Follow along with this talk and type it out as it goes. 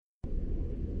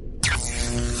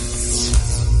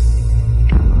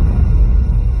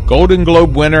Golden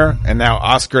Globe winner and now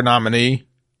Oscar nominee,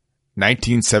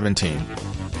 1917.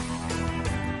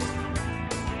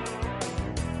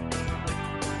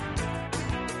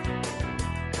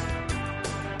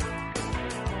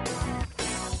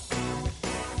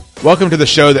 Welcome to the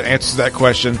show that answers that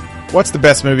question. What's the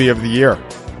best movie of the year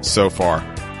so far?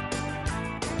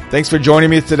 Thanks for joining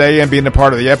me today and being a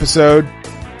part of the episode.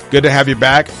 Good to have you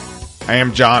back. I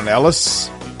am John Ellis.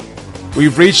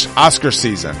 We've reached Oscar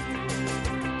season.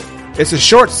 It's a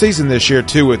short season this year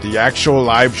too, with the actual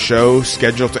live show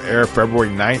scheduled to air February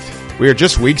 9th. We are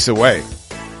just weeks away.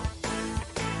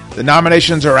 The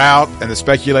nominations are out and the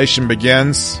speculation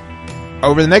begins.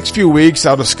 Over the next few weeks,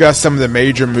 I'll discuss some of the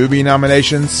major movie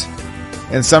nominations.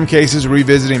 In some cases,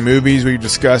 revisiting movies we've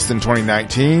discussed in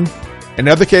 2019. In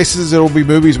other cases, it will be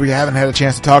movies we haven't had a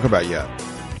chance to talk about yet.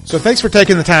 So thanks for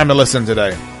taking the time to listen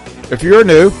today. If you're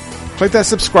new, click that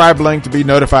subscribe link to be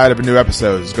notified of a new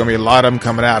episode. There's going to be a lot of them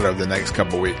coming out over the next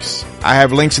couple weeks. I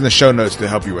have links in the show notes to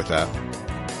help you with that.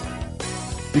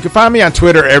 You can find me on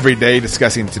Twitter every day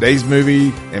discussing today's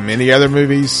movie and many other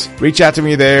movies. Reach out to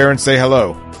me there and say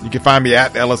hello. You can find me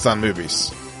at Ellis on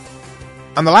Movies.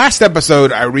 On the last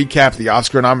episode, I recapped the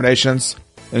Oscar nominations,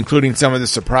 including some of the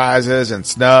surprises and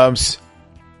snubs.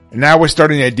 And now we're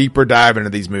starting a deeper dive into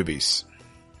these movies.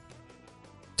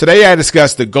 Today I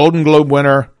discussed the Golden Globe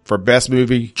winner for Best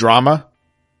Movie Drama,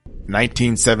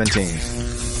 1917.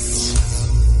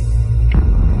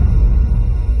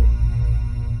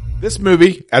 This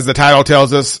movie, as the title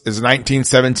tells us, is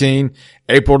 1917.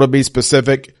 April to be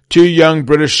specific. Two young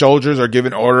British soldiers are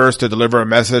given orders to deliver a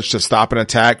message to stop an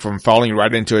attack from falling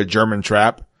right into a German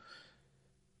trap.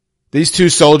 These two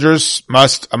soldiers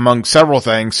must, among several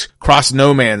things, cross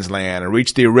no man's land and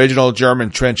reach the original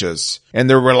German trenches. And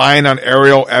they're relying on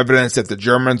aerial evidence that the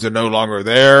Germans are no longer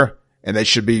there and they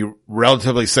should be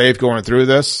relatively safe going through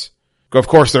this. Of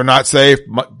course, they're not safe.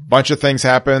 Bunch of things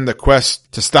happen. The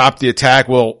quest to stop the attack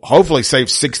will hopefully save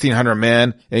 1,600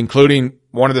 men, including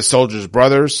one of the soldiers'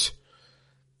 brothers.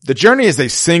 The journey is a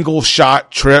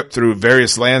single-shot trip through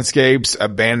various landscapes,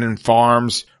 abandoned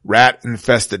farms,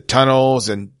 rat-infested tunnels,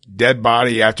 and dead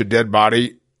body after dead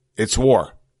body. It's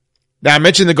war. Now, I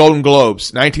mentioned the Golden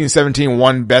Globes. 1917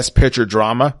 won Best Picture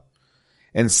Drama,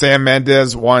 and Sam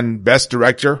Mendes won Best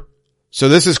Director. So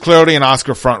this is clearly an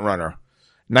Oscar frontrunner.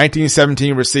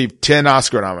 1917 received 10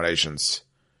 Oscar nominations.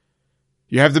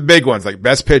 You have the big ones like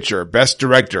Best Picture, Best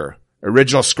Director,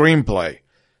 Original Screenplay,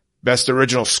 Best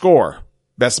Original Score,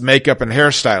 Best Makeup and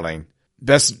Hairstyling,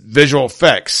 Best Visual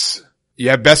Effects. You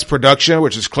have Best Production,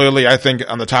 which is clearly, I think,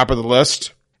 on the top of the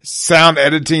list. Sound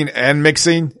editing and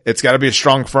mixing. It's got to be a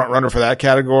strong front runner for that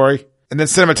category. And then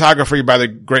cinematography by the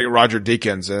great Roger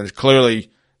Deakins. And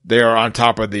clearly they are on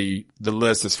top of the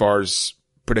list as far as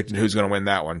predicting who's going to win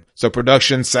that one. So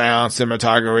production, sound,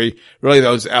 cinematography, really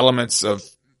those elements of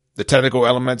the technical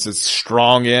elements is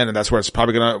strong in, and that's where it's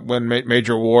probably going to win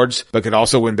major awards, but could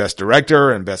also win Best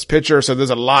Director and Best Picture. So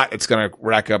there's a lot it's going to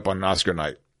rack up on Oscar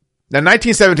night. Now,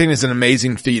 1917 is an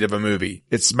amazing feat of a movie.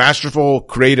 It's masterful,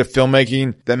 creative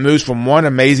filmmaking that moves from one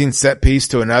amazing set piece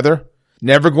to another,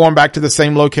 never going back to the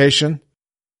same location.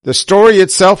 The story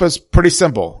itself is pretty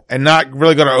simple and not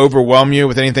really going to overwhelm you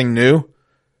with anything new,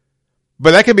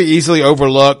 but that can be easily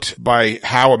overlooked by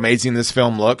how amazing this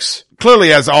film looks.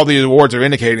 Clearly, as all the awards are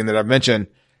indicating that I've mentioned,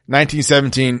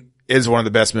 1917 is one of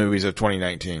the best movies of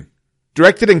 2019.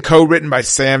 Directed and co-written by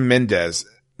Sam Mendes,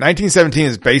 1917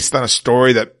 is based on a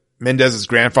story that Mendes'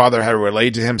 grandfather had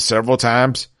relayed to him several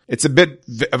times. It's a bit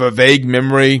of a vague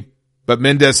memory, but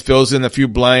Mendes fills in a few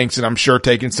blanks and I'm sure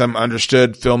taking some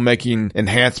understood filmmaking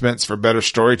enhancements for better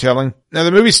storytelling. Now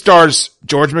the movie stars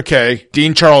George McKay,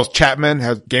 Dean Charles Chapman,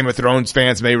 as Game of Thrones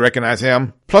fans may recognize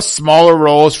him, plus smaller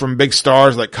roles from big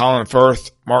stars like Colin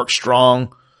Firth, Mark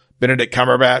Strong, Benedict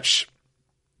Cumberbatch.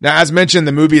 Now as mentioned,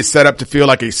 the movie is set up to feel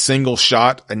like a single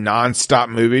shot, a non-stop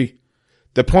movie.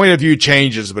 The point of view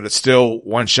changes, but it's still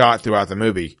one shot throughout the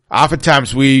movie.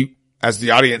 Oftentimes we, as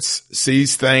the audience,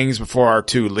 sees things before our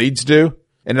two leads do.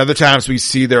 And other times we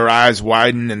see their eyes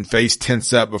widen and face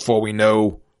tense up before we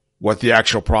know what the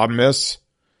actual problem is.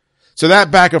 So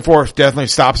that back and forth definitely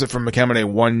stops it from becoming a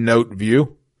one-note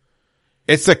view.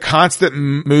 It's a constant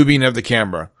moving of the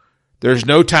camera. There's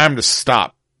no time to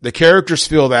stop. The characters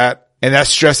feel that, and that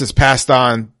stress is passed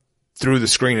on through the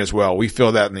screen as well. We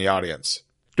feel that in the audience.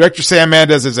 Director Sam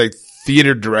Mendes is a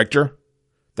theater director.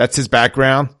 That's his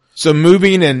background. So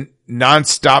moving and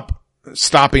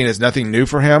stopping is nothing new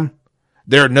for him.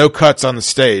 There are no cuts on the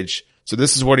stage. So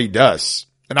this is what he does.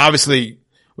 And obviously,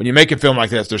 when you make a film like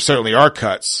this, there certainly are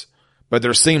cuts, but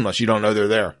they're seamless. You don't know they're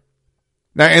there.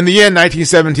 Now, in the end,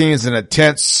 1917 is an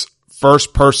intense,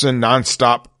 first person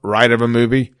nonstop ride of a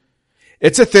movie.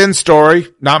 It's a thin story,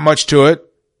 not much to it,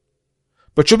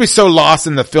 but you'll be so lost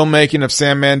in the filmmaking of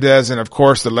Sam Mendes and of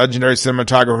course the legendary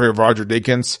cinematography of Roger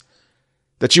Deakins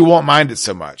that you won't mind it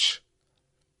so much.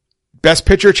 Best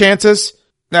Picture chances?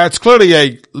 Now it's clearly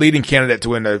a leading candidate to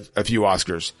win a few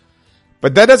Oscars,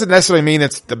 but that doesn't necessarily mean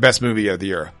it's the best movie of the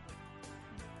year.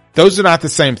 Those are not the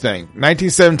same thing.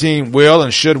 1917 will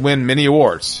and should win many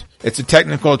awards. It's a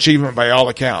technical achievement by all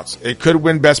accounts. It could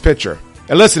win Best Picture.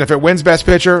 And listen, if it wins Best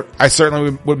Picture, I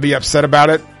certainly would be upset about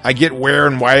it. I get where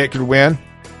and why it could win,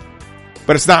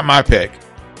 but it's not my pick.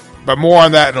 But more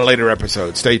on that in a later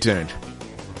episode. Stay tuned.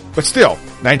 But still,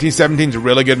 1917 is a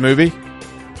really good movie.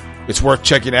 It's worth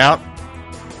checking out.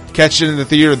 Catch it in the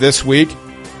theater this week.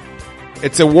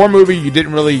 It's a war movie you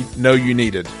didn't really know you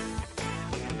needed.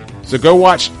 So go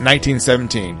watch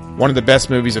 1917, one of the best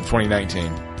movies of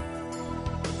 2019.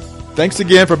 Thanks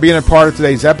again for being a part of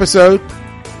today's episode.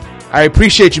 I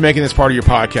appreciate you making this part of your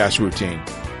podcast routine.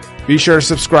 Be sure to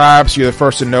subscribe so you're the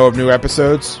first to know of new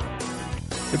episodes.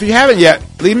 If you haven't yet,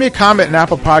 leave me a comment in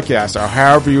Apple Podcasts or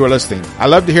however you are listening. I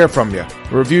love to hear from you.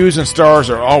 Reviews and stars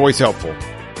are always helpful.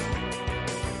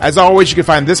 As always, you can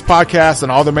find this podcast on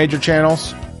all the major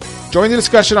channels. Join the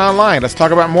discussion online. Let's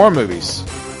talk about more movies.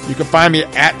 You can find me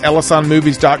at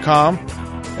ellisonmovies.com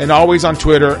and always on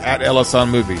Twitter at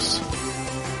ellisonmovies.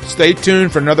 Stay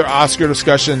tuned for another Oscar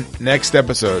discussion next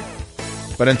episode.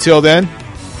 But until then,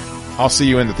 I'll see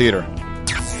you in the theater.